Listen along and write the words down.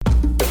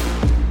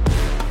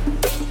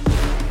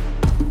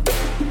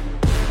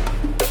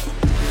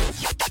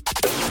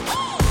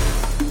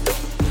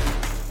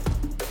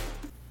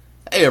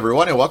Hey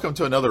everyone, and welcome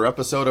to another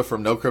episode of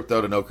From No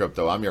Crypto to No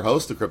Crypto. I'm your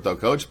host, the Crypto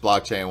Coach,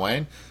 Blockchain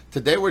Wayne.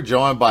 Today we're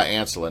joined by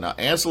Angela. Now,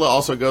 Angela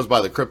also goes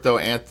by the Crypto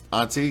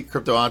Aunty,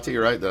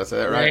 right? Did I say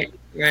that right?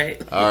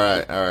 Right. All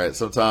right.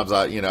 Sometimes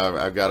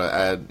I've got to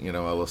add, a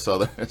little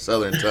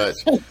southern touch.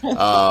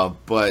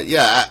 But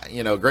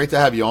yeah, great to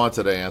have you on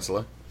today,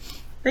 Angela.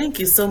 Thank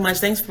you so much.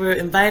 Thanks for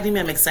inviting me.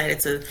 I'm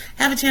excited to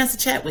have a chance to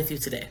chat with you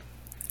today.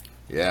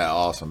 Yeah,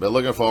 awesome. Been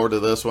looking forward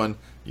to this one.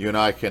 You and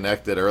I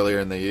connected earlier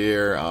in the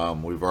year.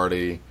 We've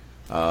already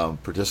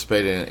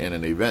participated in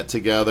an event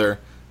together,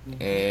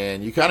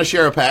 and you kind of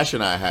share a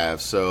passion I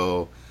have.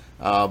 So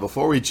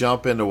before we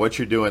jump into what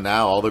you're doing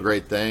now, all the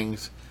great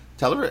things,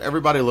 tell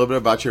everybody a little bit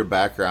about your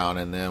background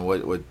and then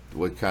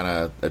what kind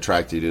of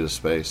attracted you to the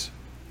space.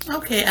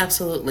 Okay,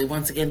 absolutely.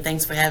 Once again,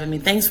 thanks for having me.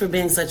 Thanks for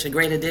being such a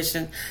great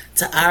addition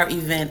to our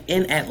event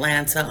in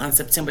Atlanta on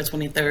September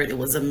 23rd. It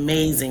was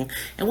amazing.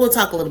 And we'll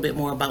talk a little bit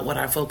more about what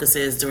our focus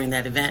is during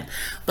that event.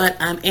 But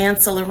I'm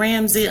Angela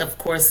Ramsey, of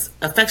course,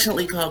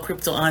 affectionately called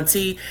Crypto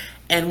Aunty.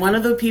 And one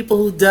of the people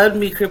who dubbed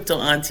me Crypto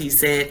Aunty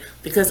said,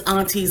 because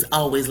Auntie's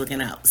always looking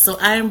out. So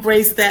I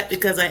embrace that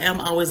because I am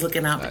always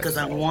looking out. Nice. Because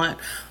I want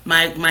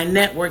my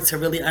network to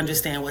really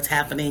understand what's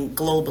happening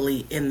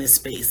globally in this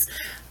space.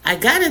 I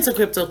got into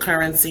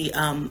cryptocurrency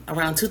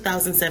around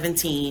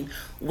 2017,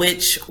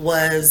 which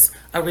was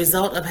a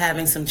result of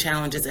having some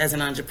challenges as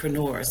an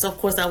entrepreneur. So, of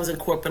course, I was in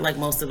corporate like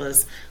most of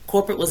us.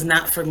 Corporate was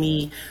not for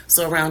me.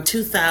 So around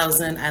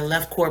 2000, I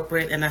left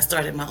corporate and I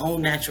started my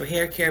own natural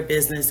hair care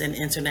business and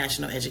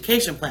international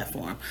education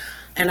platform.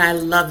 And I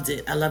loved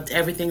it. I loved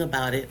everything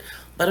about it.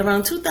 But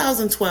around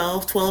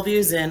 2012, 12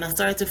 years in, I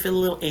started to feel a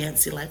little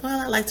antsy, like,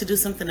 well, I'd like to do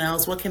something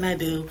else. What can I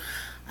do?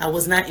 I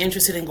was not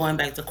interested in going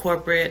back to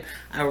corporate.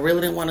 I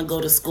really didn't want to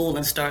go to school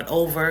and start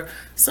over.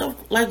 So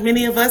like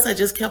many of us, I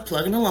just kept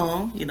plugging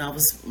along.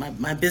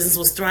 My business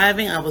was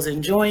thriving. I was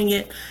enjoying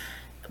it.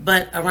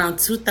 But around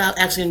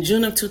in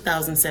June of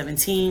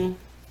 2017,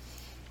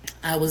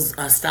 I was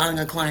styling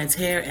a client's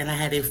hair and I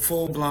had a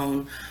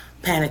full-blown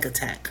panic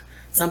attack.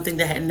 Something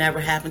that had never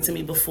happened to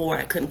me before.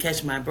 I couldn't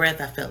catch my breath.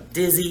 I felt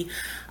dizzy.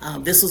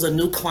 This was a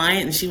new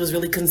client and she was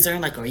really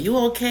concerned, like, are you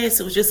okay?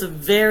 So it was just a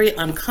very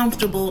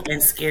uncomfortable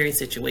and scary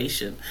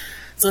situation.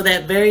 So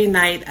that very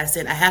night I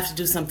said, I have to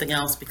do something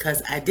else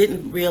because I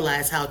didn't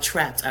realize how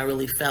trapped I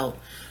really felt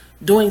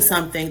doing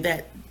something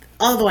that,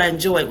 although I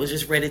enjoyed, was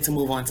just ready to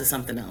move on to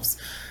something else.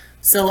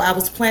 So I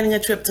was planning a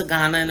trip to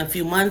Ghana in a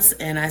few months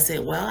and I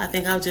said, well, I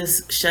think I'll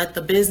just shut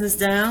the business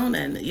down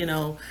and,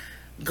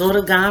 go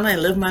to Ghana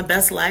and live my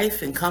best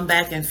life and come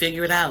back and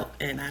figure it out.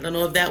 And I don't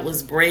know if that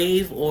was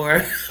brave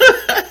or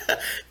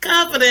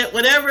confident,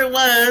 whatever it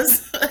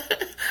was,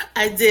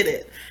 I did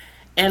it.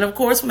 And of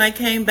course, when I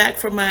came back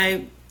from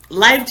my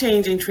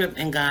life-changing trip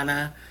in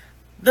Ghana,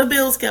 the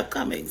bills kept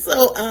coming.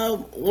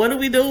 So what are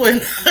we doing?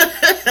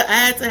 I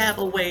had to have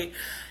a way.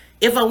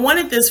 If I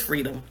wanted this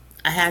freedom,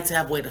 I had to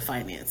have a way to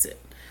finance it.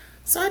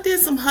 So I did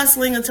some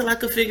hustling until I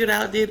could figure it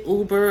out, did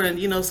Uber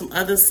and, some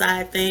other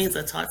side things.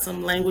 I taught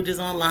some languages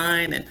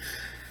online and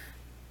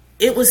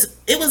it was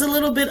a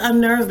little bit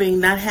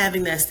unnerving not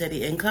having that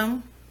steady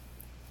income,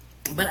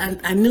 but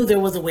I knew there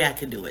was a way I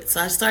could do it.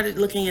 So I started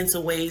looking into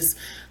ways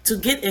to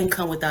get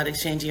income without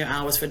exchanging your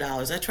hours for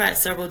dollars. I tried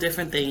several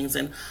different things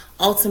and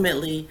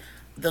ultimately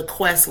the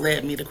quest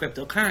led me to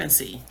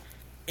cryptocurrency.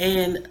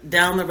 And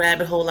down the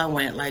rabbit hole I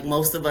went, like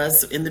most of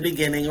us in the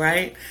beginning,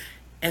 right?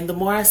 And the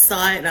more I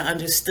saw it and I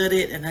understood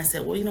it, and I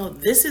said, well,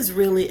 this is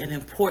really an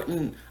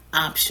important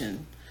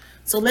option.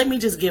 So let me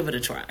just give it a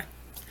try.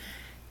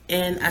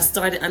 And I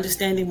started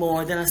understanding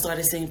more. Then I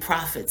started seeing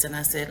profits. And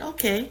I said,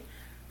 okay,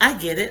 I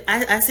get it.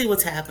 I see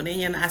what's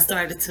happening. And I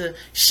started to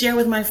share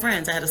with my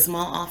friends. I had a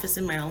small office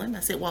in Maryland.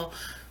 I said, well,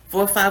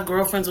 4 or 5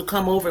 girlfriends would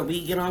come over and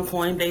we get on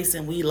Coinbase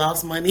and we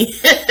lost money.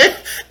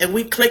 and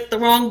we clicked the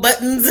wrong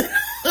buttons.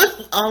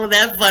 all of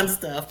that fun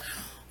stuff.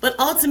 But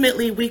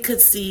ultimately, we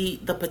could see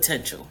the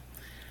potential.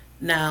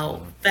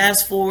 Now,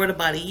 fast forward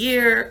about a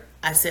year,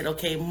 I said,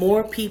 okay,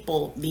 more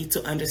people need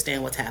to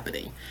understand what's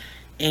happening.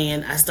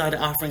 And I started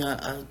offering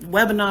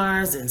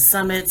webinars and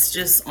summits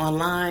just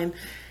online,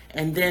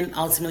 and then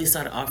ultimately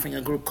started offering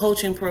a group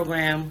coaching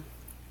program,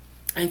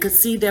 and could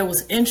see there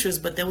was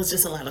interest, but there was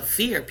just a lot of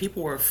fear.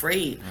 People were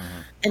afraid.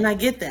 Mm-hmm. And I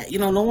get that. You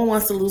know, no one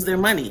wants to lose their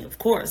money, of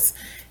course.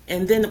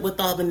 And then with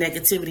all the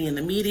negativity in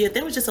the media,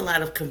 there was just a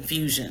lot of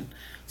confusion.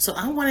 So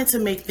I wanted to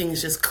make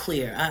things just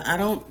clear. I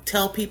don't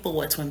tell people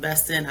what to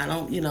invest in. I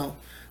don't,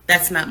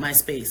 that's not my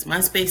space.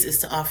 My space is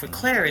to offer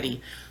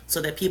clarity so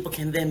that people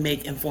can then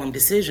make informed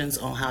decisions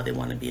on how they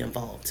want to be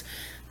involved.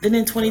 Then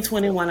in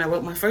 2021, I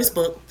wrote my first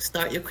book,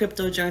 Start Your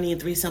Crypto Journey in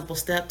 3 Simple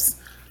Steps.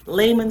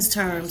 Layman's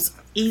terms,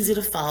 easy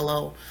to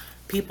follow.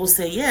 People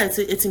say, yeah,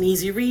 it's an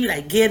easy read.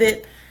 I get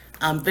it.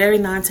 Very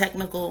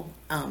non-technical,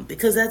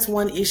 because that's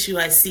one issue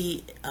I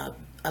see.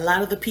 A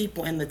lot of the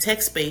people in the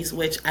tech space,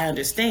 which I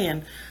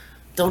understand,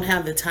 don't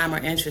have the time or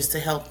interest to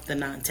help the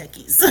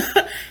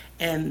non-techies.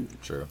 And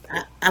sure.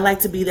 I like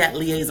to be that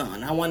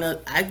liaison.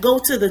 I go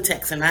to the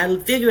techs and I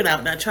figure it out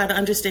and I try to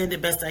understand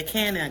it best I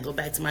can. And I go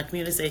back to my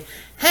community and say,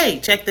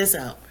 hey, check this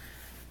out.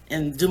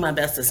 and do my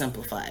best to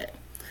simplify it.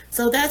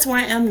 So that's where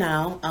I am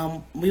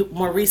now.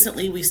 More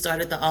recently, we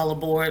started the All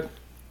Aboard,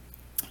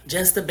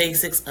 just the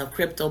basics of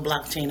crypto,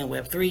 blockchain, and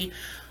Web3,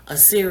 a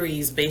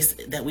series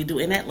based that we do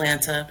in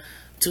Atlanta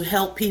to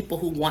help people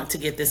who want to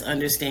get this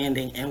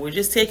understanding. And we're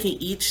just taking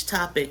each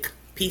topic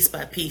piece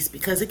by piece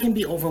because it can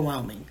be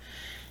overwhelming.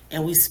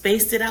 And we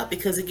spaced it out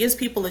because it gives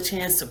people a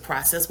chance to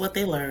process what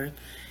they learn,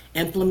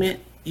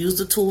 implement, use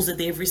the tools that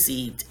they've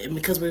received. And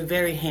because we're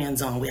very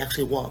hands-on, we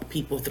actually walk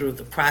people through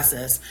the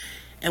process.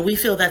 And we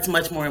feel that's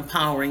much more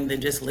empowering than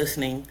just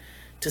listening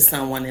to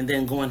someone and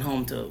then going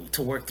home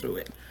to work through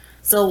it.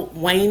 So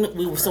Wayne,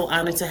 we were so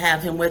honored to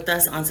have him with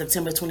us on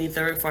September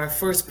 23rd for our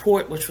first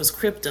port, which was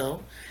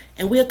crypto.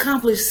 And we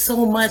accomplished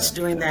so much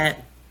during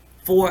that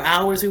 4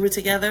 hours we were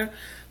together.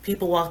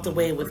 People walked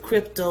away with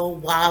crypto,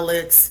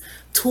 wallets,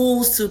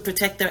 tools to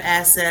protect their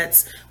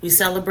assets. We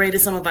celebrated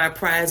some of our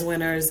prize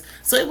winners.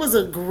 So it was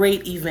a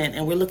great event,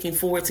 and we're looking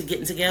forward to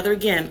getting together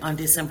again on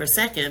December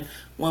 2nd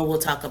when we'll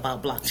talk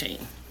about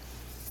blockchain.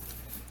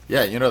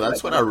 Yeah,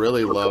 that's what I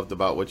really loved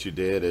about what you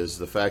did is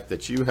the fact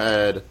that you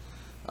had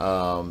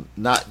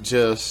not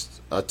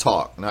just a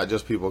talk, not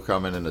just people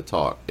coming in to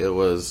talk. It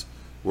was,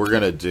 we're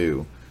going to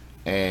do.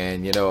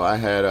 And, I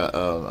had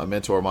a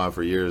mentor of mine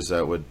for years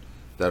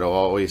that'll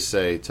always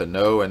say to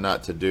know and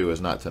not to do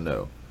is not to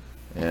know.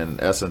 In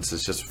essence,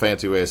 it's just a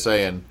fancy way of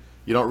saying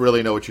you don't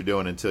really know what you're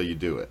doing until you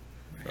do it,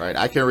 right?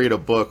 I can read a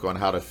book on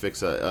how to fix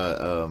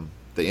the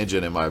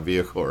engine in my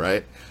vehicle,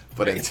 right?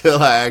 But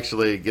until I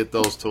actually get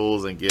those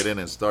tools and get in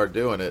and start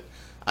doing it,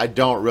 I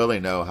don't really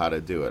know how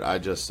to do it.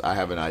 I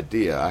have an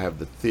idea. I have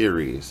the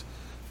theories.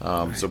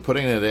 So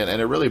putting it in,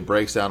 and it really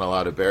breaks down a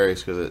lot of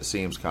barriers because it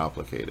seems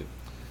complicated.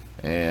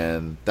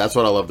 And that's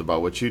what I loved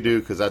about what you do,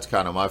 because that's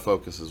kind of my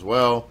focus as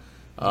well.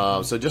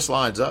 So it just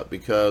lines up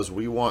because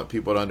we want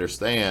people to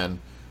understand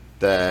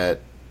that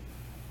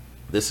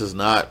this is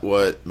not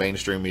what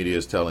mainstream media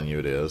is telling you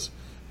it is.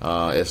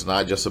 It's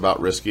not just about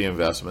risky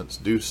investments.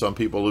 Do some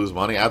people lose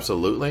money?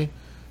 Absolutely.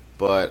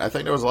 But I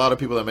think there was a lot of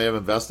people that may have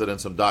invested in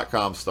some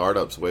 .com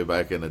startups way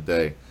back in the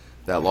day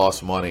that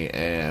lost money.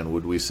 And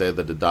would we say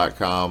that the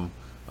 .com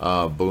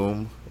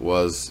boom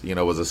was a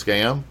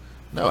scam?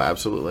 No,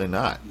 absolutely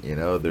not.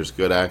 There's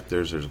good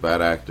actors, there's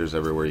bad actors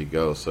everywhere you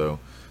go. So,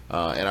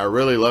 and I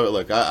really love it.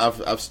 Look,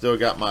 I've still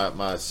got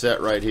my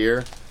set right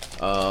here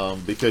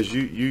because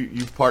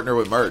you partner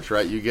with merch,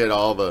 right? You get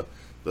all the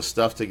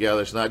stuff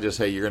together. It's not just,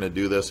 hey, you're going to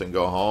do this and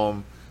go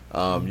home.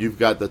 You've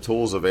got the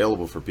tools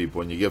available for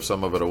people, and you give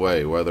some of it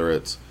away, whether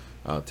it's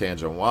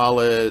Tangent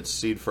wallets,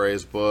 seed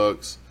phrase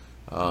books,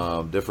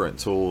 different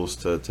tools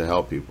to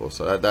help people.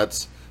 So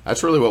that's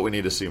really what we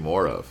need to see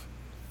more of.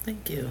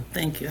 Thank you.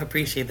 I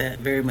appreciate that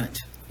very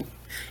much.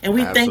 And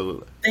we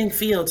thank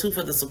Phil too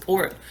for the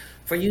support,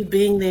 for you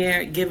being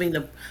there, giving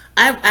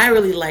I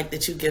really like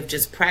that you give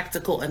just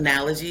practical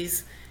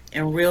analogies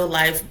and real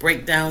life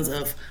breakdowns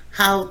of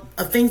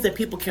things that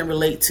people can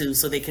relate to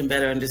so they can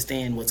better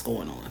understand what's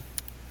going on.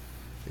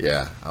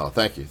 Yeah. Oh,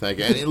 thank you.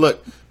 And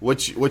look,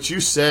 what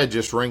you said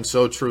just rings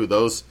so true.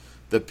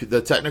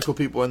 The technical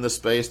people in the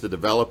space, the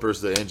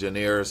developers, the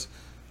engineers,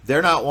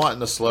 they're not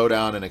wanting to slow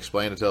down and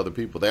explain it to other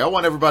people. They all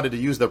want everybody to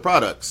use their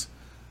products,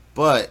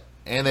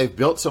 and they've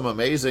built some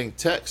amazing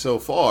tech so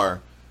far.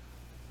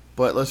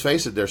 But let's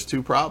face it, there's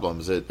two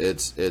problems.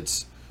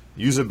 It's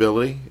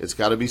usability. It's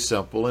got to be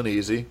simple and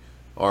easy,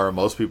 or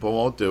most people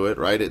won't do it,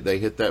 right? They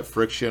hit that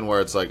friction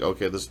where it's like,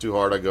 okay, this is too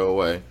hard, I go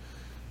away.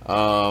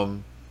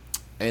 And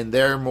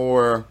they're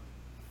more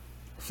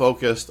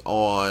focused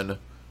on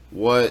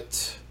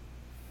what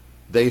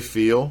they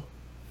feel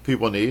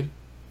people need.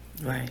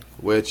 Right.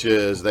 Which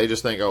is, they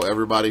just think, oh,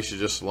 everybody should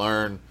just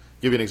learn.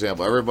 Give you an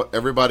example.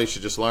 Everybody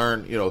should just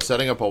learn,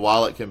 setting up a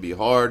wallet can be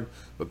hard,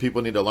 but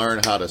people need to learn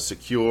how to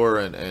secure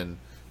and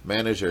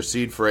manage their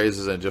seed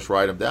phrases and just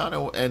write them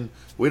down. And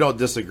we don't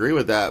disagree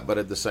with that, but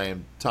at the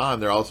same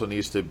time, there also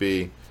needs to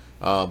be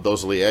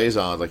those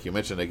liaisons, like you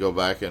mentioned, they go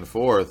back and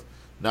forth,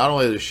 not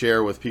only to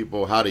share with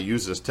people how to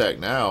use this tech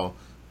now,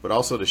 but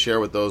also to share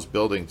with those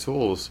building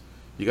tools.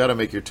 You got to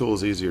make your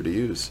tools easier to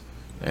use.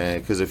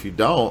 And because if you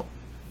don't,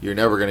 you're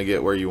never going to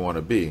get where you want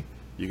to be.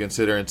 You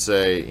consider and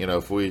say,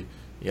 if we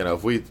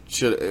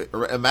should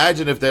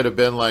imagine if they'd have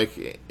been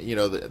like,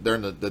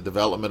 during the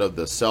development of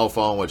the cell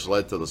phone, which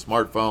led to the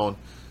smartphone,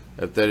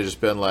 if they'd have just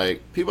been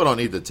like, people don't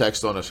need to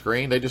text on a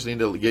screen. They just need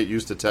to get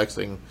used to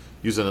texting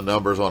using the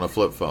numbers on a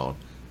flip phone.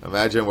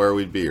 Imagine where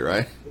we'd be,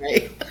 right?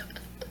 Right.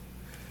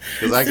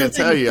 Because I can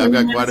tell you, I've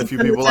got quite a few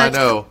people I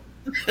know.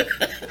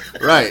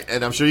 Right.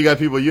 And I'm sure you got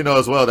people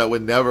as well that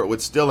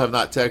would still have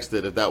not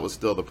texted if that was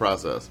still the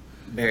process.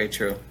 Very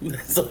true.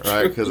 So true.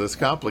 Right, because it's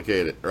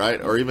complicated,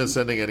 right? Or even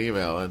sending an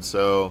email, and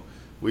so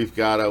we've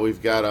got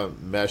to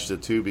mesh the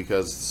two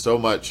because so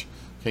much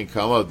can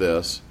come of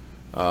this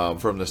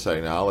from this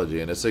technology,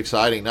 and it's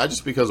exciting not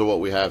just because of what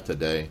we have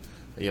today.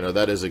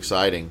 That is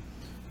exciting,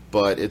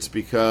 but it's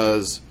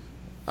because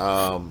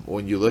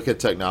when you look at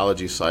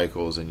technology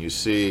cycles and you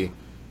see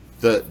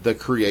the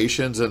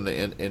creations and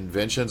the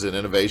inventions and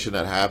innovation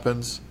that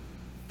happens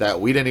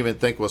that we didn't even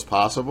think was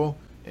possible.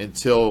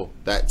 until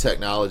that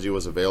technology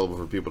was available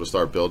for people to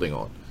start building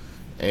on.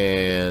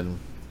 And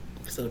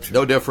So true.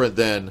 no different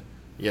than,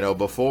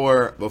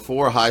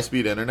 before high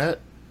speed internet.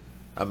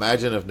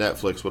 Imagine if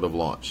Netflix would have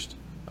launched,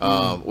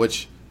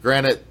 which,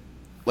 granted,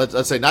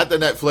 let's say not the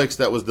Netflix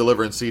that was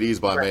delivering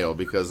CDs by mail,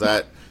 because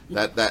that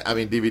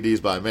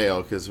DVDs by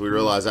mail, because we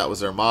realized that was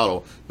their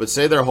model. But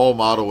say their whole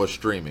model was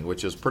streaming,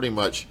 which is pretty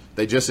much,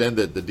 they just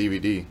ended the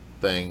DVD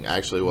thing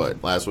actually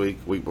last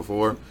week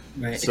before.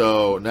 Right.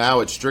 So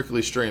now it's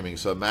strictly streaming.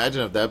 So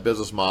imagine if that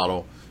business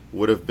model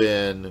would have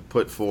been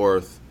put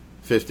forth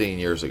 15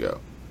 years ago.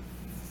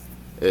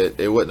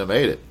 It wouldn't have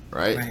made it,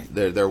 right?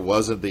 There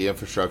wasn't the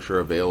infrastructure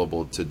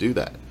available to do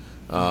that.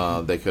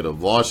 They could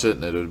have launched it,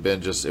 and it would have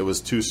been it was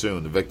too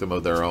soon, the victim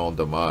of their own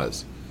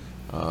demise.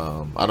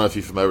 I don't know if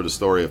you're familiar with the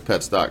story of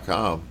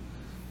Pets.com,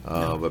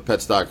 but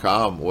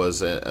Pets.com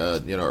was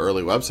a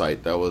early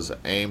website that was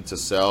aimed to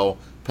sell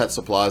pet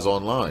supplies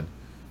online.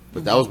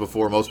 But that was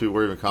before most people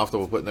were even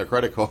comfortable putting their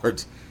credit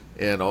cards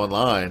in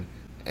online.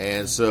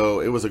 And so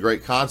it was a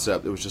great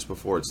concept. It was just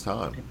before its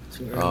time.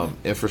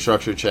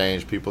 Infrastructure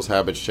changed, people's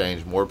habits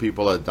changed, more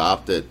people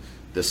adopted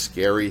the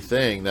scary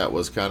thing that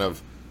was kind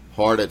of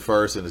hard at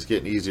first and it's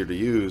getting easier to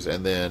use,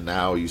 and then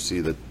now you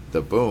see the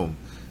boom.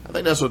 I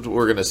think that's what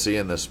we're going to see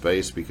in this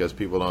space, because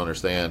people don't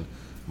understand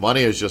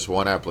money is just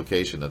one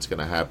application that's going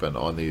to happen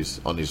on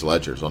these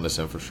ledgers, on this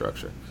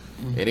infrastructure.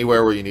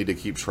 Anywhere where you need to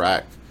keep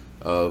track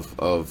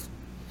of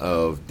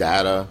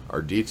data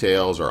or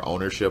details or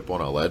ownership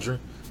on a ledger,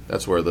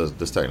 that's where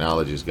this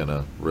technology is going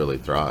to really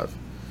thrive.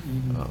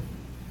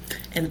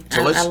 And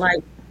so I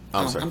like.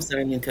 I'm sorry. I'm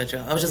sorry, I didn't cut you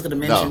off. I was just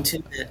going to mention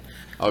too that.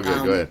 Oh,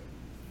 good. Go ahead.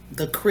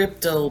 The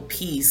crypto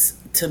piece,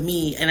 to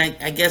me, and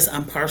I guess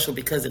I'm partial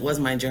because it was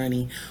my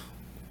journey,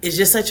 is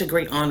just such a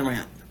great on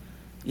ramp,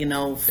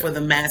 for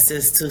the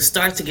masses to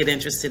start to get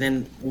interested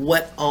in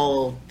what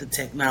all the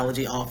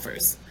technology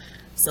offers.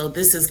 So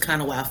this is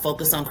kind of why I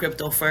focus on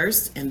crypto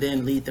first, and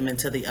then lead them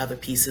into the other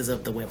pieces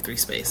of the Web3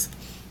 space.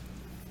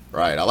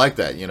 Right. I like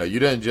that. You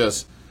didn't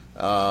just,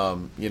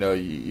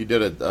 you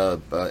did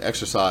a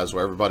exercise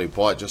where everybody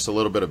bought just a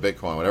little bit of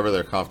Bitcoin, whatever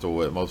they're comfortable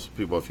with. Most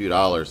people a few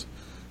dollars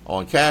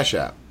on Cash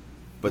App.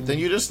 But then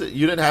you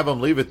didn't have them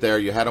leave it there.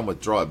 You had them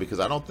withdraw it, because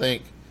I don't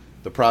think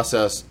the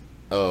process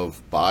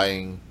of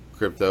buying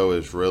crypto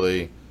is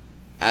really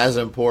as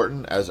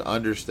important as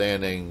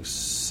understanding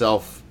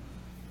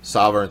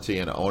self-sovereignty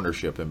and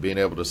ownership, and being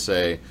able to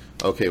say,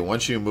 okay,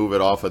 once you move it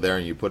off of there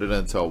and you put it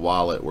into a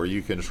wallet where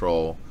you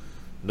control,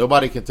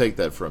 nobody can take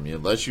that from you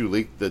unless you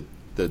leak the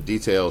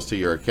details to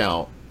your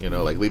account,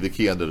 like leave the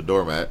key under the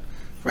doormat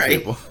for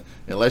people.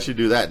 Unless you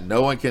do that,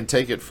 no one can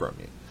take it from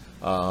you.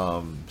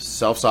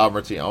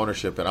 Self-sovereignty,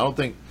 ownership, and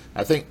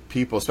I think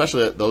people,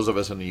 especially those of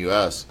us in the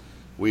U.S.,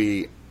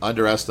 we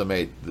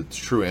underestimate the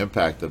true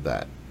impact of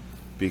that,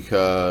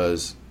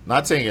 because,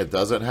 not saying it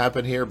doesn't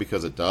happen here,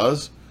 because it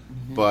does,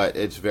 but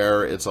it's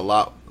a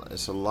lot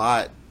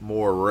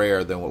more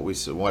rare than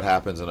what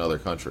happens in other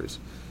countries,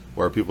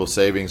 where people's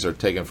savings are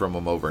taken from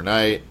them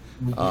overnight.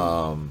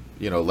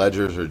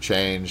 Ledgers are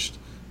changed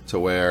to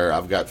where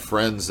I've got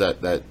friends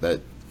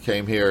that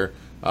came here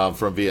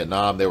from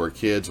Vietnam. They were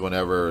kids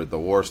whenever the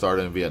war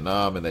started in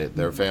Vietnam, and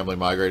their family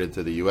migrated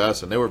to the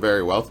U.S., and they were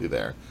very wealthy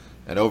there.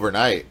 And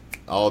overnight,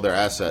 all their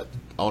asset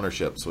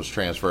ownerships was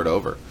transferred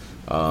over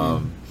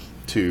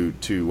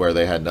to where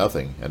they had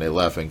nothing, and they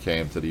left and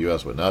came to the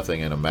U.S. with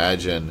nothing. And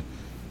imagine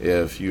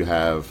if you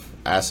have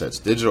assets,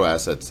 digital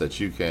assets, that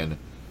you can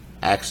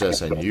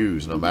access and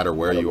use no matter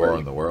where you are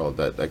in the world.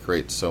 That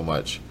creates so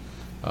much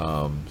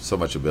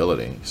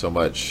ability, so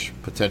much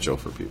potential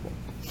for people.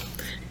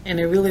 And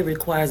it really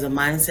requires a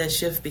mindset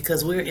shift,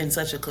 because we're in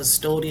such a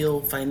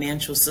custodial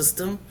financial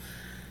system.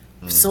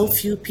 So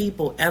few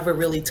people ever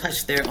really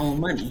touch their own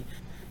money.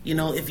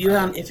 If you're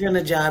in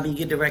a job and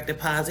you get direct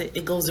deposit,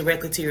 it goes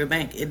directly to your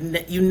bank.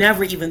 You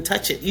never even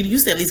touch it. You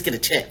used to at least get a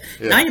check.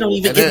 Yeah. Now you don't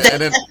even get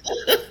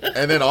that.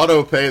 And then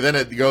auto pay, then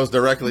it goes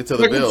directly to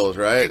the bills,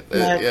 right?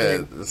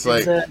 Exactly. It's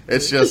like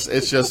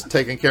it's just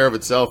taking care of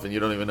itself, and you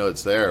don't even know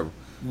it's there.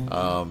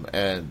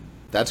 And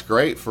that's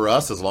great for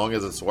us as long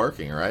as it's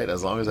working, right?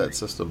 As long as that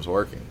system's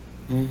working.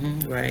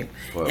 Right.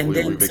 But and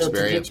we've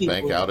experienced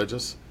bank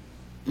outages.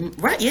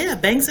 Right, yeah.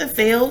 Banks have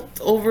failed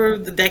over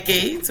the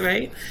decades,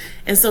 right?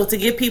 And so to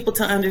get people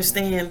to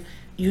understand,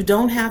 you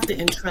don't have to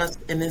entrust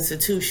an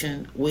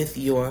institution with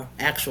your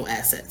actual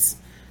assets.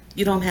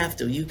 You don't have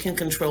to. You can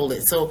control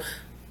it. So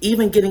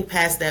even getting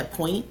past that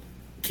point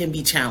can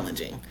be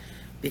challenging,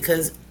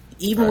 because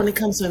even when it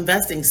comes to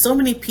investing, so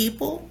many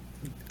people,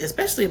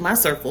 especially in my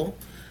circle,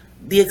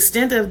 the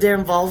extent of their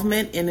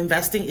involvement in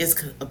investing is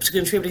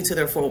contributing to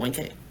their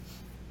 401k.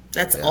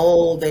 That's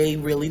all they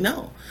really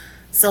know.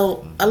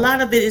 So a lot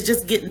of it is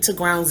just getting to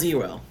ground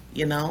zero.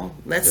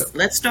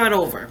 Let's start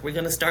over. We're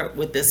going to start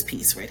with this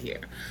piece right here.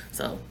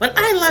 So, but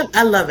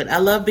I love it. I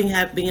love being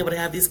able to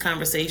have these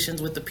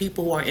conversations with the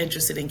people who are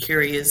interested and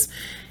curious.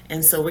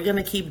 And so we're going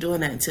to keep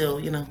doing that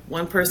until,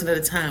 one person at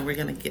a time. We're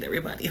going to get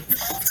everybody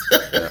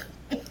involved.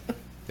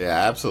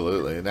 Yeah,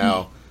 absolutely.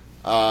 Now,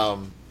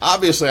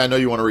 Obviously, I know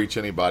you want to reach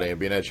anybody, and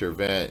being at your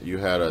event, you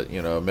had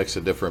a mix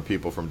of different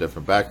people from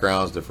different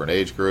backgrounds, different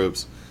age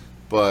groups.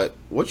 But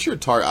what's your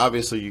target?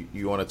 Obviously,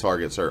 you want to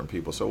target certain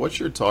people. So what's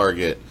your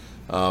target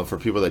for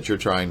people that you're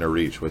trying to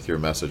reach with your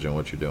message and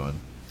what you're doing?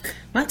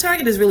 My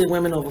target is really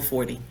women over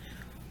 40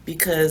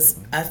 because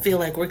I feel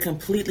like we're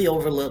completely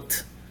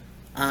overlooked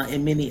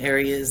in many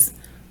areas,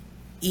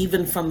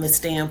 even from the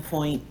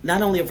standpoint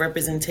not only of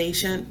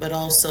representation, but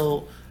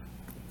also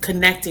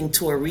connecting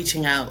to or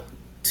reaching out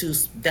to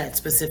that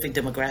specific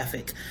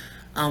demographic.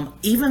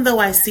 Even though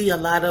I see a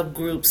lot of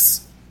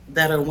groups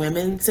that are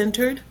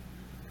women-centered,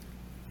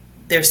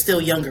 they're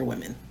still younger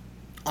women,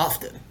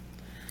 often.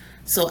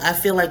 So I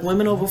feel like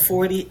women over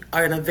 40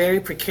 are in a very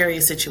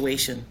precarious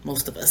situation,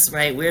 most of us,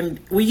 right?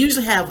 We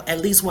usually have at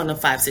least one of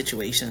 5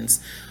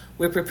 situations.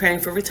 We're preparing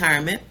for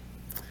retirement.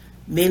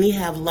 Many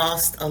have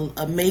lost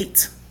a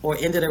mate or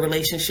ended a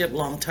relationship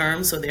long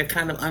term, so they're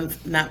kind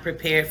of not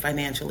prepared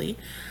financially.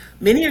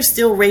 Many are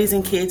still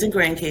raising kids and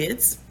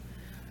grandkids.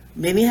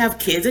 Many have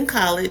kids in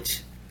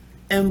college.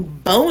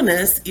 And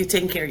bonus, you're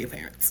taking care of your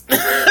parents.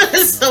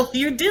 So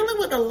you're dealing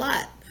with a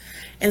lot.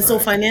 And so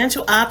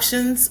financial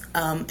options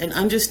and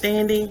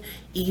understanding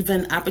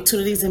even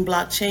opportunities in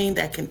blockchain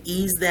that can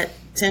ease that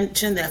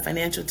tension, that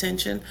financial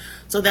tension.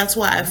 So that's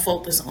why I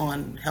focus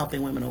on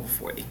helping women over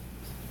 40.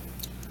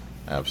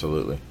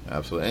 Absolutely.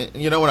 And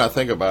when I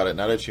think about it,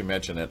 now that you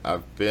mention it,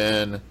 I've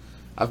been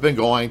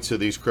going to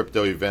these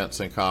crypto events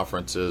and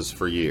conferences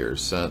for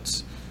years.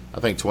 Since I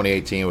think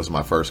 2018 was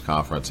my first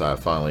conference I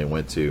finally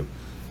went to.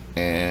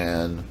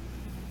 And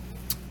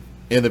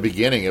in the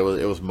beginning, it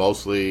was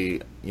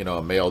mostly,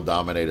 a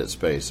male-dominated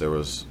space. There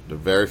was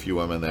very few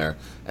women there.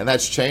 And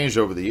that's changed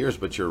over the years,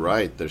 but you're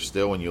right. There's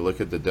still, when you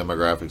look at the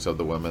demographics of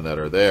the women that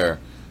are there,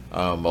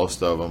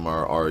 most of them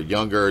are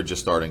younger,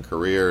 just starting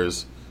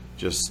careers,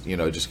 just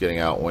getting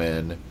out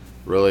when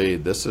really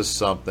this is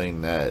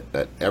something that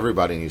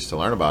everybody needs to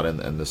learn about.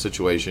 And the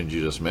situations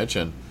you just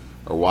mentioned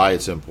are why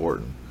it's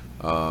important.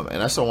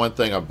 And that's the one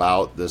thing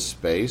about this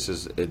space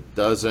is it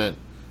doesn't,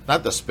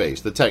 not the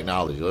space, the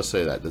technology. Let's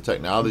say that the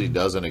technology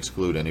doesn't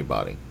exclude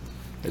anybody.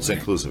 It's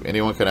inclusive.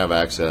 Anyone can have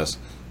access.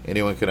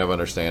 Anyone can have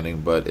understanding.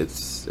 But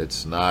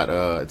it's not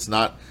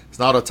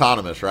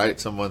autonomous, right?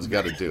 Someone's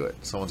got to do it.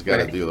 Someone's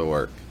got to do the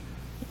work.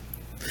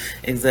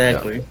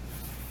 Exactly.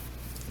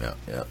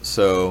 Yeah.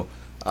 So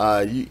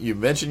you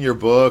mentioned your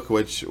book,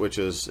 which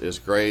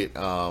is great.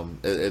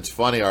 It's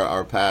funny.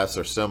 Our paths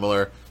are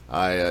similar.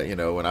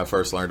 When I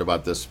first learned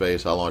about this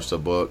space, I launched a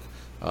book.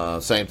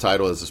 Same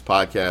title as this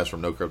podcast,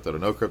 From No Crypto to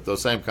No Crypto.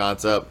 Same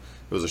concept.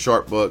 It was a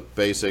short book,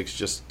 basics,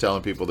 just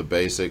telling people the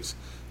basics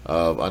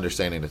of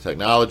understanding the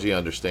technology,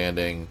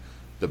 understanding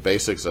the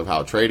basics of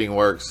how trading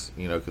works,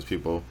 because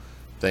people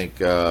think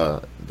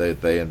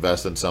they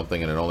invest in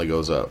something and it only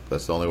goes up.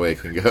 That's the only way it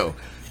can go.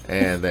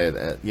 And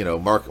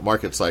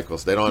market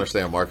cycles, they don't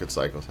understand market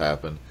cycles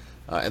happen.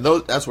 And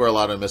that's where a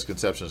lot of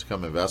misconceptions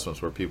come in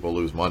investments, where people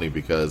lose money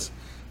because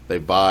they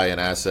buy an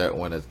asset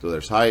when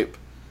there's hype.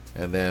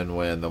 And then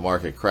when the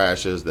market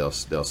crashes, they'll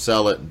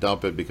sell it and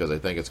dump it because they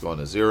think it's going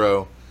to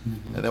zero.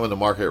 Mm-hmm. And then when the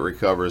market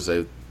recovers,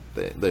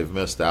 they've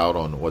missed out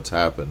on what's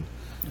happened.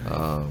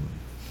 Right.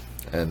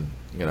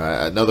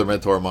 Another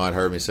mentor of mine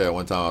heard me say it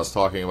one time. I was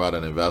talking about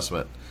an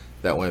investment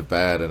that went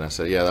bad, and I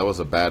said, "Yeah, that was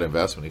a bad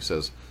investment." He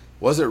says,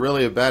 "Was it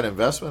really a bad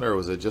investment, or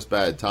was it just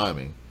bad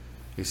timing?"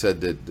 He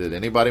said, "Did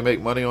anybody make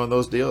money on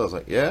those deals?" I was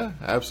like, "Yeah,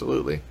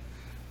 absolutely."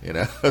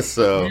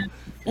 So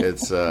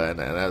it's and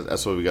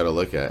that's what we got to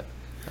look at.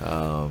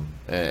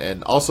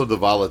 And also the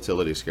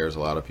volatility scares a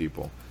lot of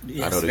people.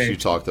 Yes, I noticed you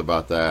talked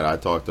about that. I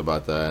talked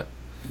about that.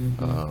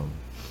 Mm-hmm.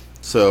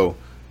 So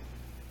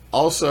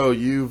also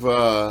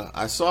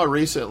I saw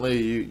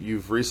recently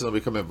you've recently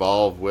become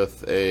involved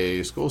with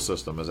a school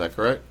system. Is that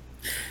correct?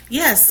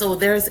 Yes. So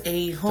there's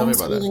a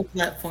homeschooling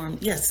platform.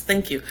 Yes.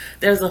 Thank you.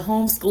 There's a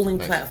homeschooling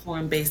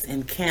platform based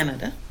in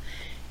Canada.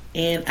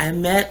 And I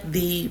met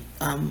the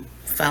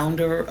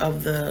founder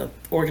of the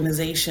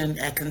organization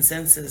at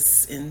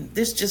Consensus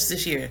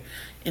this year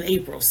in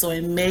April. So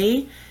in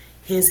May,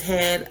 his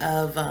head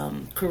of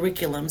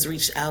curriculums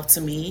reached out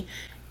to me,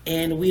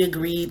 and we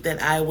agreed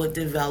that I would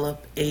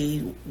develop a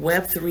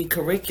Web3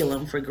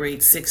 curriculum for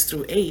grades 6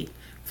 through 8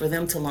 for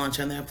them to launch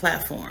on their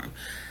platform.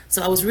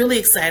 So I was really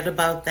excited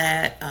about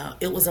that.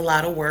 It was a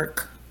lot of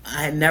work.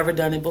 I had never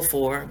done it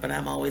before, but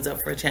I'm always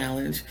up for a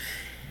challenge.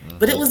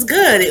 But it was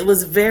good. It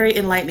was very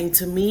enlightening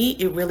to me.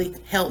 It really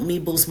helped me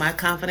boost my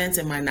confidence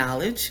and my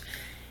knowledge.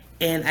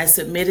 And I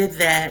submitted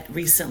that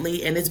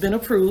recently, and it's been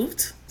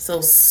approved. So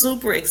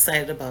super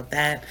excited about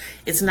that.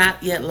 It's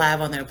not yet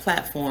live on their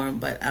platform,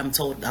 but I'm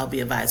told I'll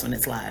be advised when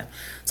it's live.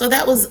 So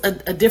that was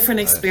a different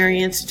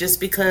experience just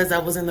because I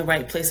was in the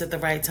right place at the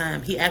right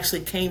time. He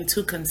actually came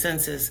to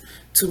Consensus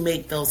to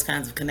make those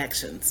kinds of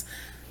connections.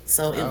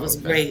 So it was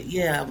great.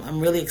 Yeah, I'm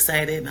really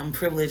excited, and I'm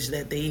privileged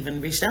that they even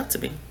reached out to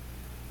me.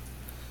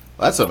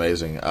 That's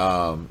amazing.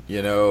 Our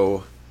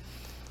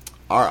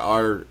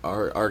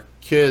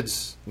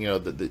kids,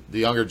 the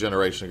younger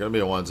generation are going to be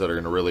the ones that are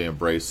going to really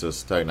embrace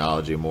this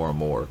technology more and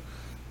more.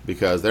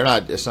 because they're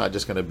not. It's not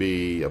just going to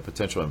be a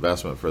potential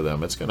investment for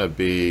them. It's going to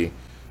be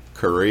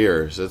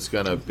careers. It's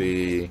going to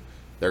be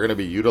they're going to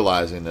be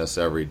utilizing this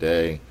every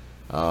day,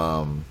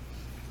 and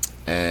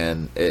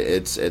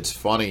it's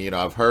funny. You know,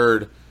 I've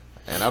heard,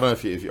 and I don't know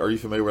if you are you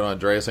familiar with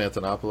Andreas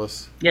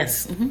Antonopoulos?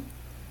 Yes. Mm-hmm.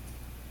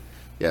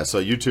 Yeah,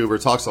 so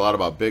YouTuber talks a lot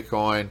about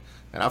Bitcoin,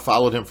 and I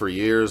followed him for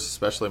years,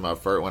 especially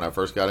when I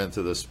first got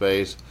into this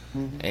space.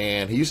 Mm-hmm.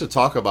 And he used to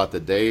talk about the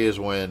days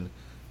when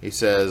he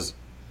says,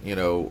 you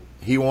know,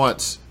 he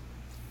wants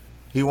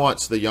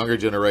the younger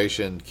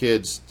generation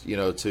kids, you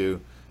know, to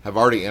have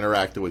already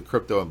interacted with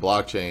crypto and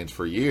blockchains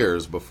for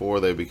years before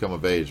they become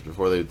of age,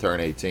 before they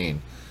turn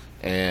 18.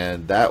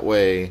 And that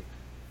way,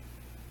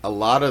 a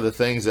lot of the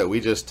things that we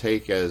just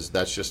take as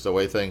that's just the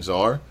way things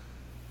are,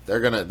 they're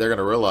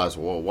gonna realize,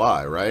 well,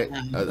 why, right?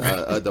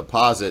 A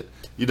deposit,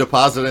 you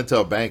deposit into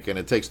a bank and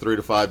it takes 3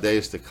 to 5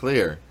 days to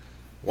clear.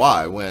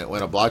 Why?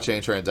 When a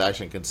blockchain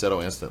transaction can settle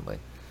instantly,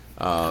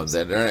 and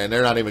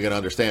they're not even going to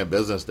understand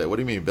business day. What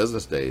do you mean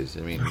business days?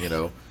 I mean, you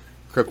know,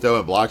 crypto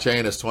and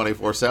blockchain is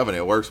 24/7.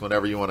 It works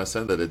whenever you want to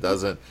send it. It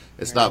doesn't.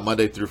 It's not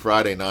Monday through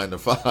Friday 9 to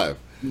 5.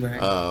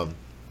 Right.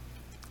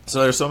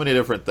 So there's so many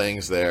different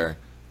things there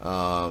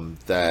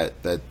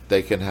that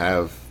they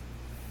can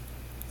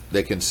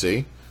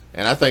see.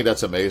 And I think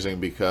that's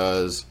amazing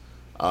because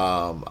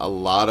a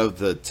lot of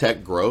the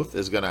tech growth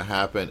is going to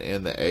happen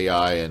in the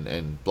AI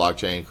and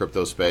blockchain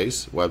crypto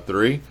space,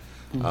 Web3.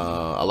 Mm-hmm.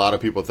 A lot of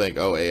people think,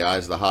 oh, AI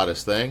is the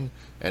hottest thing,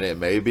 and it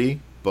may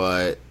be,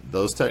 but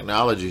those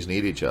technologies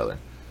need each other.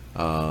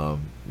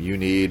 You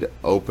need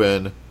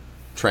open,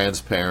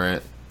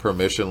 transparent,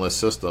 permissionless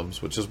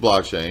systems, which is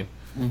blockchain,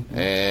 mm-hmm.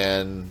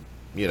 and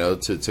you know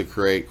to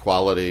create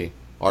quality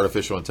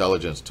artificial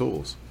intelligence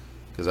tools.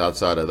 Because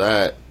outside of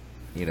that,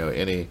 you know,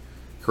 any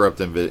corrupt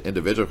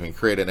individual can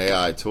create an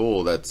AI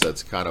tool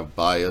that's kind of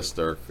biased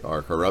or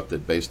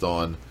corrupted based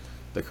on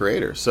the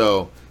creator.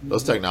 So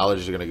those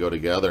technologies are going to go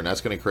together, and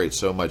that's going to create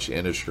so much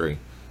industry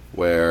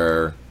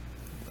where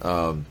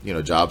you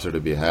know, jobs are to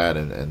be had.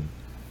 And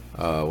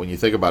when you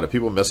think about it,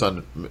 people they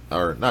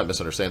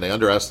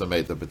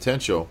underestimate the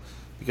potential,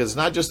 because it's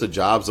not just the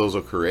jobs those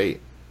will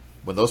create.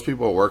 When those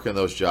people are working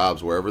those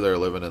jobs wherever they're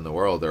living in the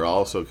world, they're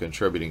also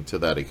contributing to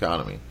that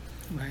economy.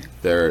 Right.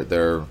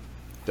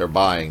 They're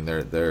buying,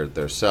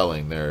 they're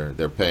selling,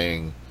 they're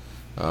paying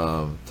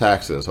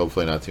taxes.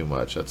 Hopefully not too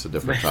much. That's a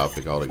different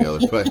topic altogether.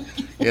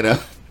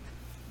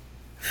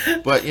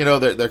 But you know,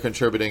 they're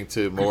contributing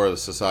to more of the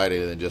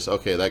society than just,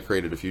 okay, that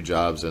created a few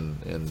jobs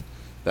in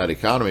that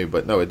economy.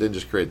 But no, it didn't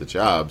just create the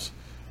jobs.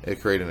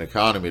 It created an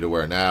economy to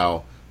where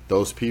now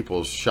those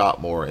people shop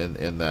more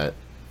in that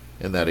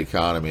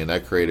economy, and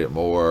that created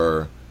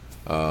more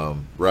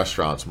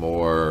restaurants,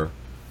 more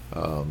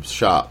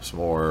shops,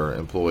 more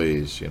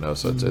employees, you know,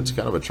 so it's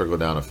kind of a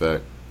trickle-down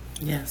effect.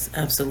 Yes,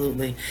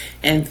 absolutely.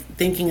 And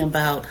thinking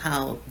about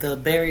how the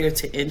barrier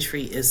to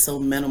entry is so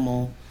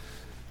minimal,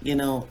 you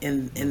know,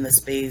 in the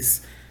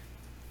space,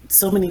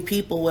 so many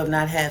people who have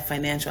not had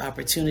financial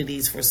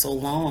opportunities for so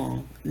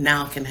long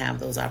now can have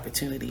those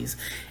opportunities.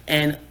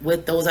 And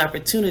with those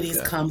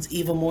opportunities comes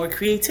even more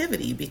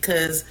creativity,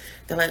 because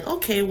they're like,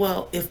 okay,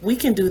 well, if we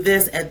can do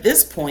this at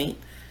this point,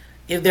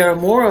 if there are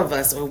more of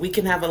us, or we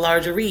can have a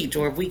larger reach,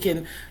 or if we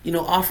can, you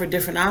know, offer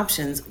different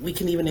options, we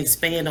can even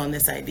expand on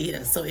this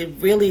idea. So it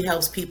really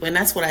helps people. And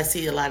that's what I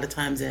see a lot of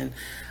times in,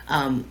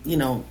 you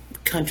know,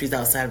 countries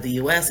outside of the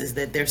U.S., is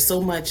that they're so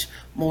much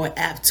more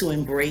apt to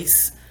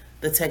embrace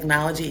the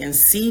technology and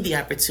see the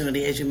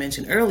opportunity, as you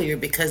mentioned earlier,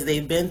 because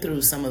they've been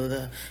through some of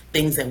the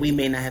things that we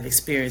may not have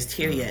experienced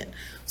here yet.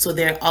 So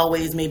they're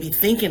always maybe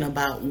thinking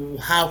about,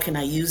 how can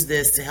I use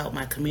this to help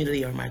my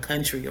community or my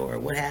country or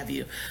what have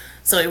you.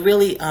 So it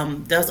really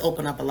does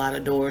open up a lot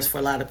of doors for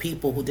a lot of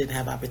people who didn't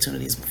have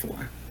opportunities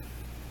before.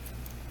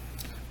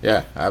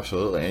 Yeah,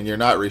 absolutely. And you're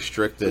not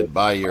restricted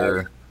by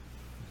your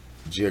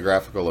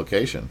geographical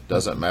location.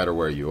 Doesn't matter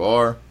where you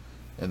are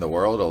in the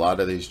world. A lot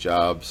of these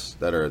jobs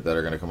that are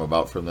going to come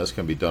about from this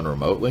can be done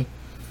remotely.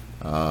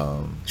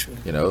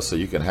 You know, so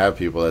you can have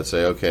people that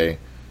say, okay,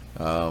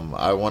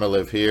 I want to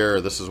live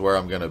here. This is where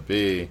I'm going to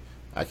be.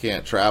 I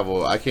can't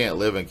travel. I can't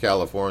live in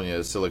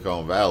California,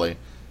 Silicon Valley,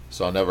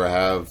 so I'll never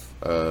have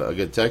a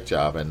good tech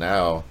job. And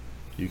now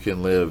you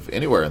can live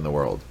anywhere in the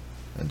world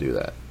and do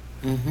that.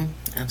 Mm-hmm,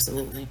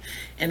 absolutely.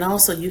 And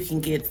also you can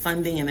get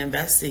funding and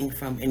investing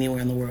from anywhere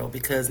in the world,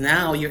 because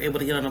now you're able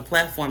to get on a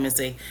platform and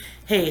say,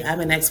 hey,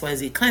 I'm in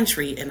XYZ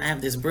country and I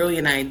have this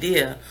brilliant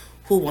idea.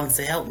 Who wants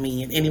to help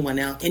me? And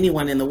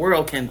anyone in the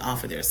world can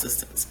offer their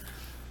assistance.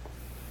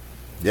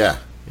 Yeah.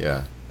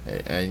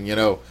 And you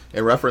know,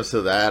 in reference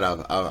to that,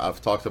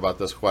 I've talked about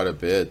this quite a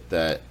bit,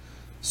 that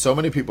so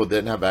many people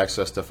didn't have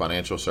access to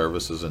financial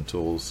services and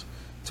tools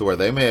to where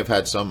they may have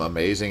had some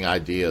amazing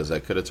ideas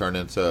that could have turned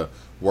into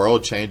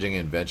world-changing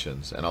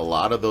inventions. And a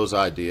lot of those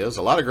ideas,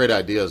 a lot of great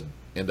ideas,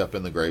 end up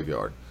in the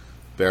graveyard,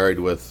 buried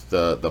with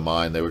the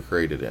mind they were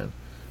created in,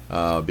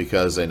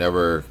 because they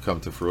never come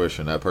to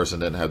fruition. That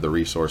person didn't have the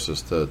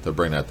resources to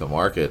bring that to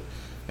market.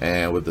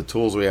 And with the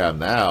tools we have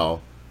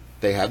now,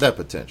 they have that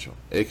potential.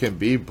 It can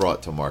be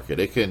brought to market.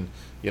 It can,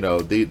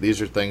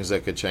 these are things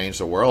that could change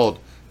the world.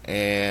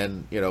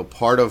 And,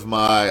 part of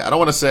my, I don't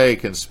want to say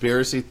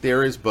conspiracy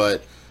theories,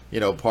 but,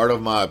 part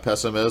of my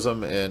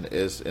pessimism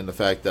is in the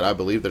fact that I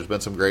believe there's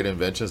been some great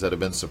inventions that have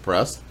been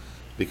suppressed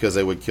because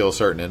they would kill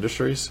certain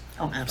industries.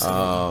 Oh,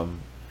 absolutely.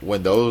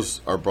 When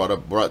those are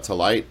brought to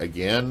light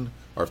again,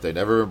 or if they've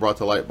never been brought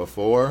to light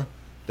before,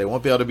 they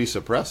won't be able to be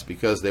suppressed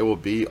because they will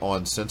be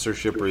on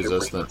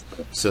censorship-resistant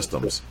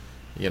systems.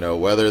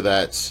 Whether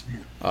that's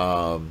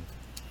a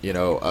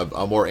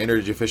more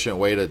energy-efficient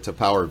way to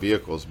power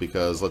vehicles,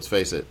 because let's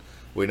face it,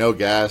 we know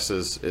gas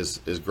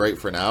is great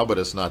for now, but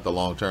it's not the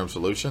long-term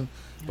solution.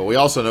 But we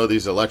also know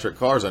these electric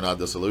cars are not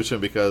the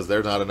solution because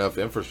there's not enough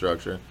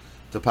infrastructure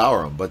to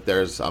power them. But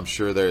I'm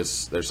sure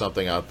there's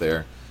something out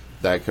there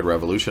that could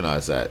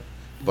revolutionize that.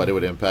 But it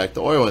would impact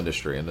the oil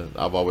industry, and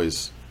I've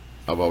always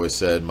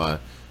said my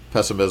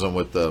pessimism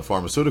with the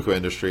pharmaceutical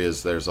industry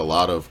is there's a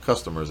lot of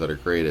customers that are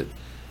created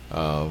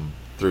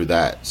through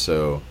that.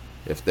 So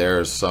if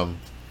there's some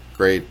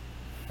great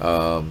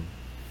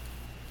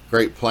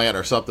plant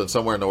or something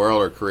somewhere in the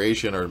world, or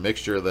creation or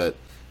mixture that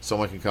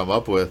someone can come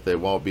up with, it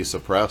won't be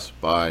suppressed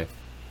by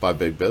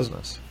big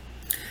business.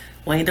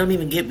 Wayne, don't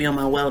even get me on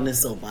my wellness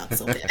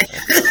soapbox, okay?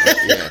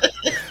 Yeah.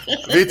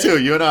 Me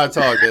too. You and I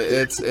talk.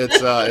 It's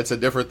a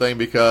different thing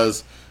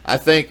because I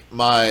think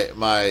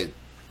my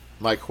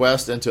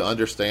quest into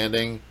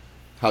understanding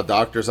how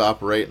doctors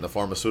operate and the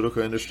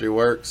pharmaceutical industry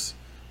works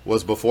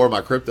was before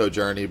my crypto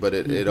journey, but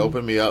it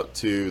opened me up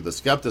to the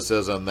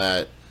skepticism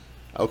that,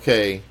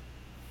 okay,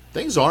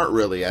 things aren't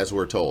really as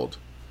we're told.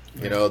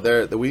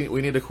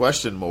 We need to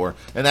question more.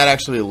 And that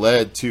actually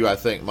led to, I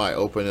think, my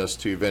openness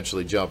to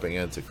eventually jumping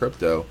into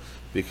crypto,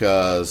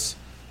 because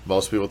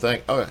most people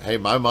think, oh, hey,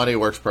 my money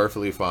works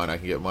perfectly fine. I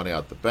can get money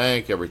out the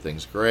bank.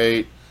 Everything's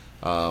great.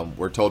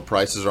 We're told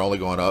prices are only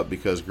going up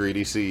because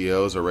greedy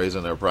CEOs are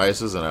raising their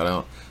prices. And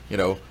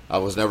I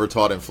was never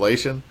taught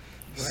inflation.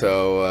 Right.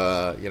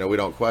 So, we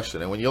don't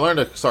question. And when you learn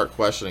to start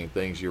questioning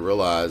things, you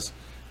realize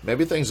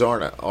maybe things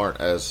aren't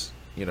as,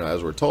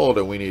 as we're told,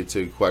 and we need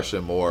to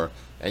question more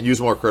and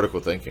use more critical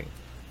thinking.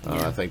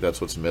 I think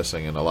that's what's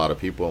missing in a lot of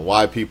people, and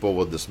why people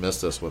will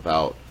dismiss this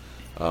without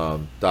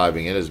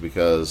diving in is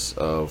because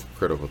of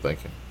critical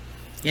thinking.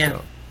 Yeah,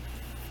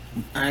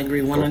 I agree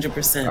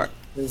 100%. Right.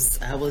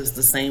 I was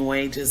the same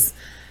way. Just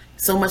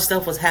so much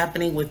stuff was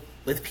happening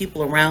with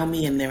people around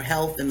me and their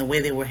health and the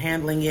way they were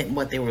handling it and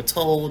what they were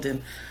told.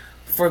 And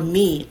for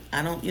me,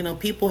 I don't,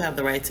 people have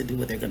the right to do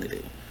what they're going to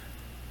do.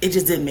 It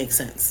just didn't make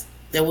sense.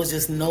 There was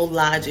just no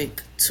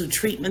logic to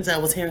treatments I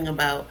was hearing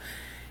about.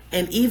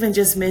 And even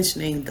just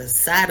mentioning the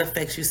side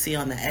effects you see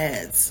on the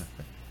ads.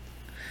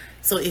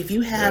 So if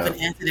you have an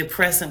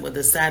antidepressant with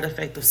the side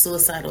effect of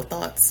suicidal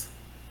thoughts,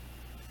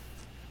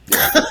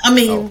 I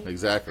mean,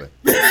 exactly.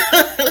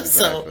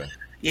 So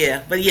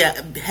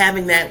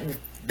having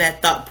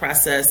that thought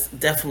process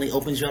definitely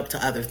opens you up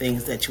to other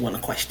things that you want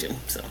to question.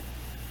 So,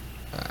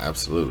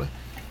 absolutely.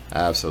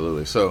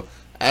 So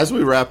as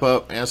we wrap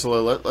up,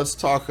 Angela, let's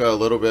talk a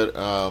little bit.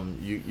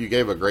 You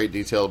gave a great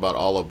detail about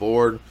All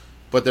Aboard.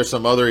 But there's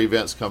some other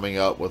events coming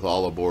up with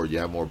All Aboard. You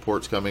have more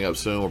reports coming up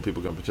soon where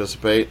people can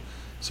participate.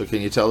 So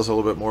can you tell us a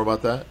little bit more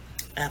about that?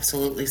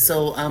 Absolutely.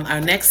 So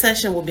our next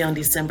session will be on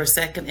December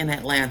 2nd in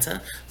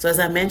Atlanta. So as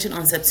I mentioned,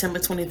 on September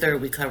 23rd,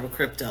 we cover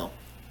crypto.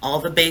 All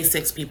the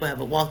basics. People have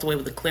walked away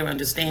with a clear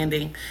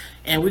understanding.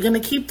 And we're going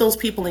to keep those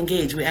people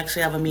engaged. We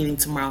actually have a meeting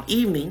tomorrow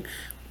evening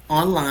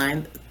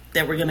online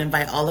that we're going to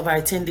invite all of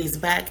our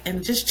attendees back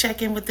and just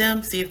check in with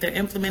them, see if they're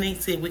implementing,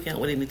 see if we can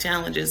help with any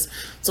challenges.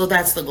 So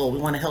that's the goal. We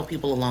want to help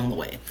people along the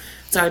way.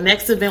 So our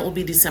next event will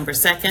be December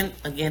 2nd,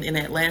 again in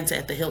Atlanta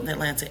at the Hilton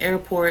Atlanta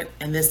Airport.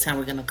 And this time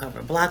we're going to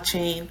cover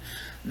blockchain.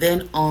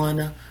 Then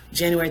on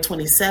January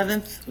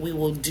 27th, we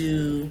will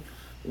do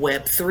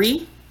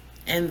Web3.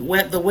 And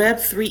the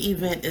Web3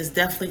 event is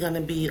definitely going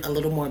to be a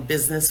little more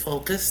business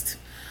focused,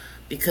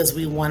 because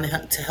we want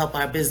to help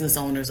our business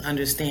owners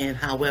understand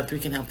how Web3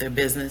 can help their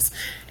business.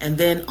 And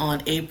then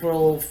on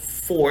April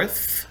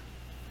 4th,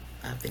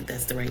 I think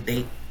that's the right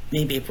date,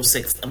 maybe April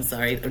 6th, I'm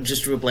sorry, I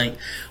just drew a blank.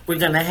 We're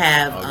going to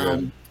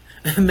have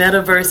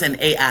Metaverse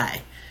and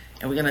AI.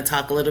 And we're going to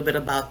talk a little bit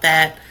about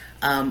that.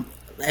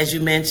 As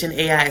you mentioned,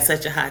 AI is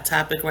such a hot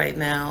topic right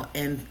now.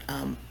 And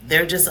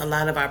there are just a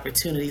lot of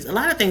opportunities. A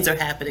lot of things are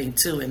happening,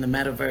 too, in the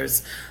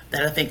Metaverse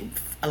that I think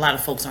a lot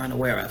of folks aren't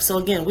aware of. So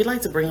again, we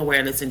like to bring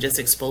awareness and just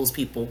expose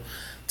people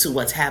to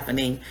what's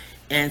happening.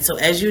 And so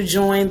as you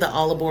join the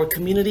All Aboard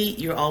community,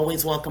 you're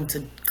always welcome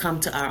to come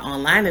to our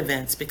online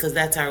events, because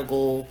that's our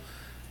goal,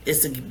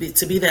 is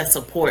to be that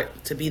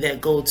support, to be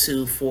that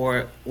go-to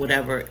for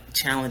whatever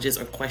challenges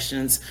or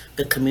questions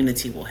the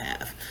community will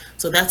have.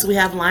 So that's what we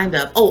have lined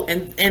up. Oh,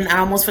 and I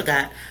almost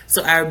forgot.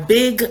 So our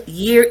big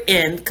year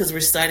end, because we're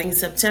starting in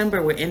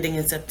September, we're ending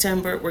in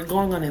September, we're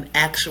going on an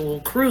actual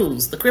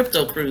cruise, the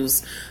Crypto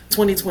Cruise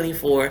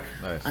 2024.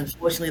 Nice.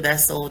 Unfortunately,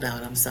 that's sold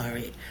out. I'm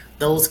sorry.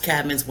 Those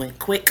cabins went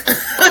quick.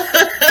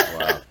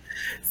 Wow.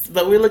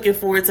 But we're looking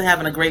forward to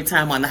having a great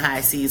time on the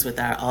high seas with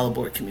our All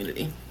Aboard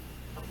community.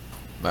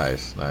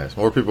 Nice, nice.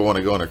 More people want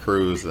to go on a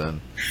cruise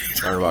than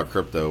learn about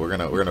crypto. We're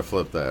gonna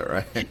flip that,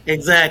 right?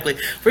 Exactly.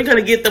 We're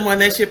gonna get them on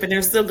that ship, and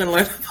they're still gonna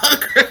learn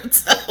about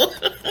crypto.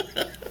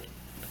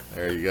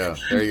 There you go.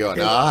 There you go.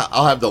 Now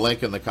I'll have the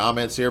link in the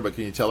comments here, but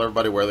can you tell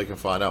everybody where they can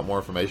find out more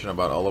information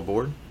about All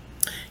Aboard?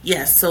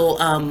 Yes. So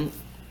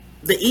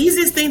the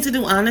easiest thing to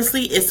do,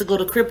 honestly, is to go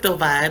to Crypto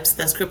Vibes.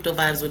 That's Crypto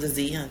Vibes with a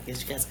Z. I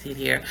guess you guys can see it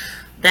here.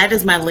 That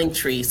is my link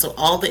tree. So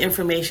all the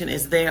information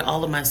is there.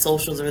 All of my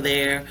socials are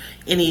there.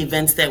 Any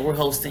events that we're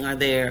hosting are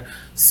there.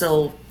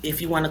 So if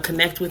you want to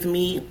connect with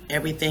me,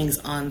 everything's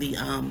on the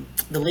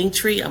link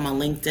tree. I'm on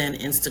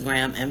LinkedIn,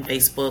 Instagram, and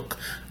Facebook.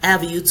 I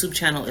have a YouTube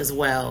channel as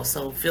well.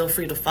 So feel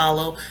free to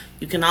follow.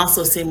 You can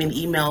also send me an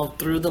email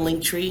through the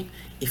link tree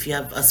if you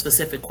have a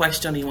specific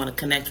question or you want to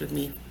connect with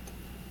me.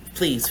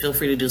 Please feel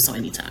free to do so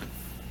anytime.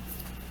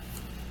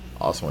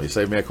 Awesome. Well, you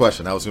saved me a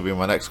question. That was going to be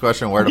my next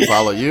question, where to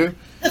follow you.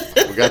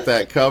 We got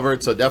that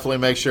covered. So definitely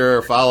make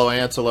sure, follow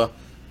Ancilla.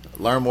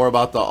 Learn more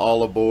about the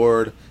All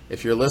Aboard.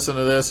 If you're listening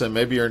to this and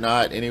maybe you're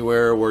not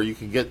anywhere where you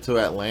can get to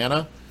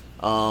Atlanta,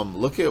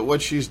 look at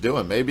what she's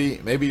doing.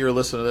 Maybe you're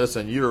listening to this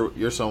and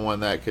you're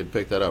someone that could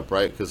pick that up,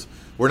 right? Because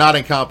we're not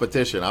in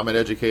competition. I'm an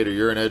educator.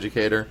 You're an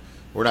educator.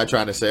 We're not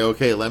trying to say,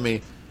 okay, let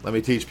me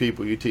teach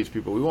people, you teach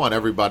people. We want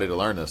everybody to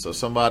learn this. So if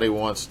somebody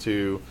wants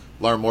to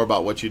learn more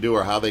about what you do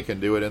or how they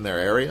can do it in their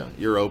area,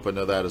 you're open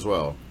to that as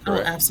well.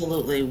 Correct? Oh,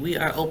 absolutely. We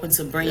are open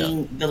to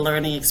bringing the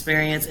learning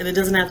experience. And it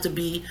doesn't have to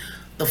be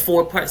the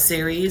 4-part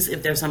series.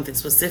 If there's something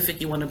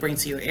specific you want to bring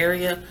to your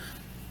area,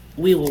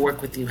 we will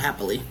work with you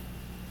happily.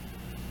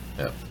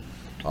 Yeah.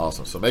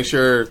 Awesome. So make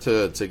sure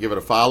to give it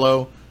a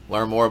follow.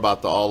 Learn more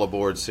about the All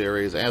Aboard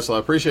series. Ansel, I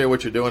appreciate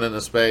what you're doing in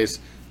this space.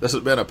 This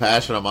has been a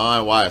passion of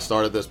mine, why I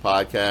started this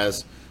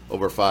podcast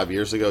over 5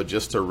 years ago,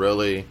 just to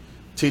really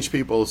teach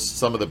people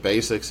some of the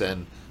basics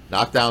and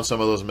knock down some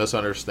of those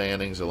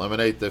misunderstandings,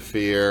 eliminate the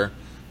fear.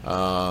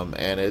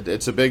 And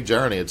it's a big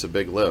journey. It's a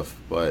big lift.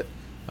 But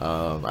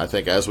I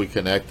think as we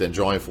connect and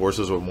join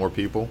forces with more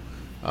people,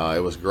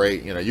 it was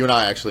great. You know, you and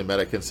I actually met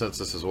at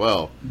Consensus as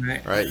well,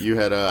 right? You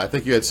had, I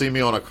think you had seen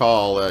me on a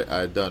call that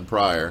I had done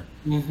prior,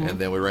 and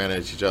then we ran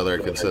into each other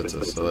at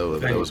Consensus. So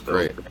that was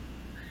great.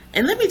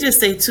 And let me just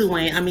say too,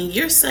 Wayne, I mean,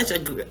 you're such a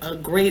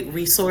great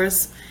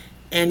resource,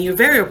 and you're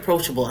very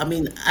approachable. I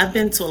mean, I've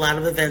been to a lot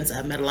of events.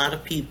 I've met a lot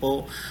of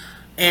people.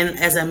 And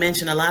as I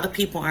mentioned, a lot of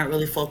people aren't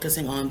really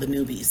focusing on the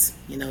newbies.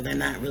 You know, they're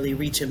not really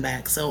reaching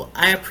back. So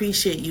I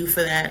appreciate you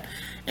for that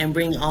and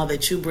bring all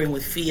that you bring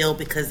with Feel,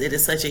 because it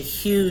is such a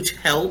huge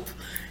help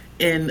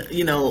in,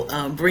 you know,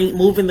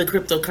 moving the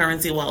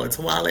cryptocurrency wallet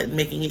to wallet and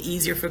making it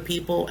easier for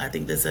people. I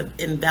think that's an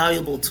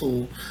invaluable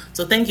tool.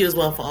 So thank you as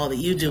well for all that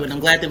you do. And I'm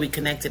glad that we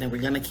connected and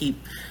we're going to keep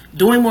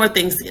doing more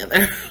things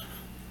together.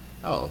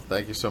 Oh,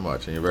 thank you so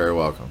much, and you're very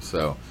welcome.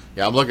 So,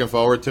 yeah, I'm looking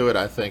forward to it.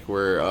 I think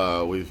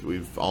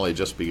we've only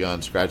just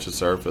begun, scratch the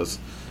surface.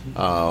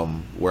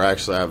 We're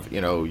actually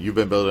you've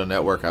been building a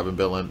network. I've been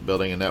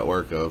building a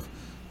network of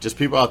just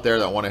people out there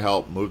that want to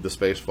help move the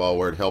space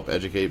forward, help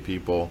educate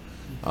people,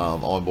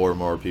 onboard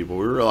more people.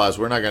 We realize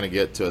we're not going to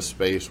get to a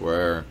space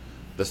where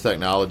this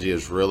technology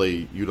is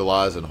really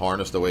utilized and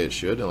harnessed the way it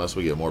should unless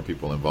we get more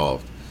people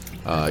involved.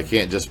 It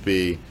can't just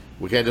be.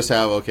 We can't just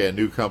have, a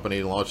new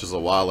company launches a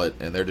wallet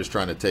and they're just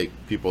trying to take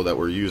people that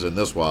were using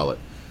this wallet.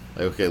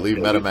 Like, okay, leave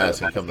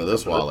MetaMask and come to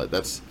this wallet.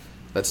 That's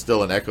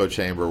still an echo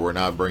chamber. We're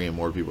not bringing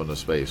more people into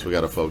space. We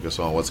got to focus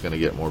on what's going to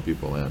get more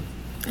people in.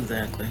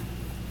 Exactly.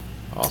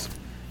 Awesome.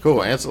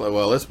 Cool, Ansel.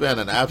 Well, it's been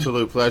an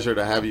absolute pleasure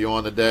to have you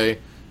on today.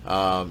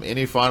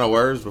 Any final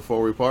words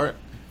before we part?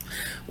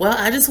 Well,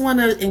 I just want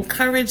to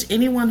encourage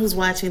anyone who's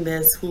watching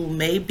this who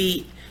may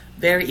be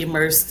very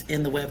immersed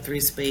in the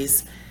Web3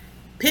 space.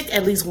 Pick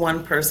at least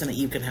one person that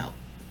you can help.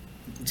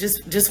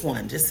 Just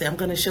one. Just say, I'm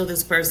going to show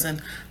this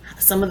person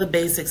some of the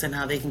basics and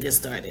how they can get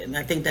started. And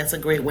I think that's a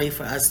great way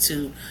for us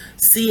to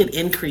see an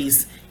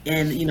increase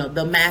in,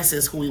 the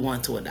masses who we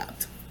want to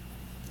adopt.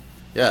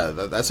 Yeah,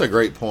 that's a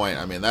great point.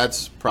 I mean,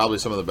 that's probably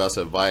some of the best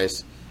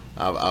advice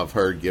I've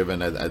heard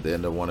given at the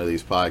end of one of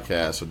these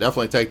podcasts. So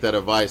definitely take that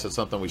advice. It's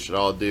something we should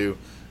all do.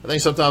 I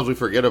think sometimes we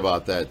forget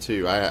about that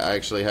too. I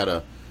actually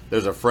had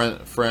there's a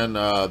friend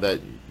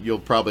that you'll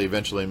probably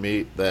eventually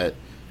meet that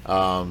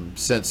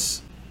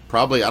since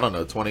probably,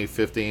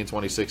 2015,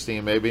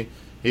 2016 maybe,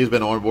 he's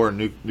been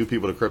onboarding new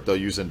people to crypto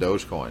using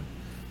Dogecoin.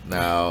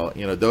 Now,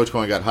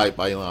 Dogecoin got hyped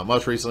by Elon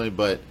Musk recently,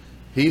 but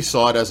he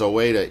saw it as a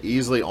way to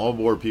easily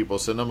onboard people,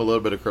 send them a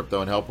little bit of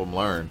crypto and help them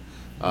learn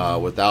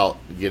without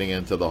getting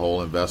into the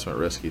whole investment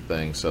risky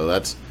thing. So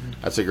that's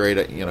a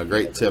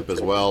great tip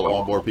as well.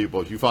 Onboard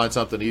people. If you find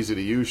something easy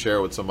to use, share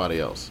it with somebody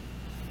else.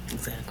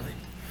 Exactly.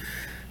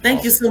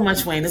 Thank you so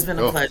much, Wayne. It's been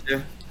a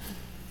pleasure.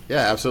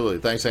 Yeah, absolutely.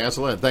 Thanks,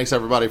 Ansela, and thanks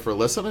everybody for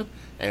listening.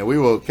 And we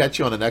will catch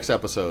you on the next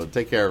episode.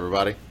 Take care,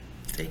 everybody.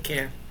 Take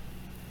care.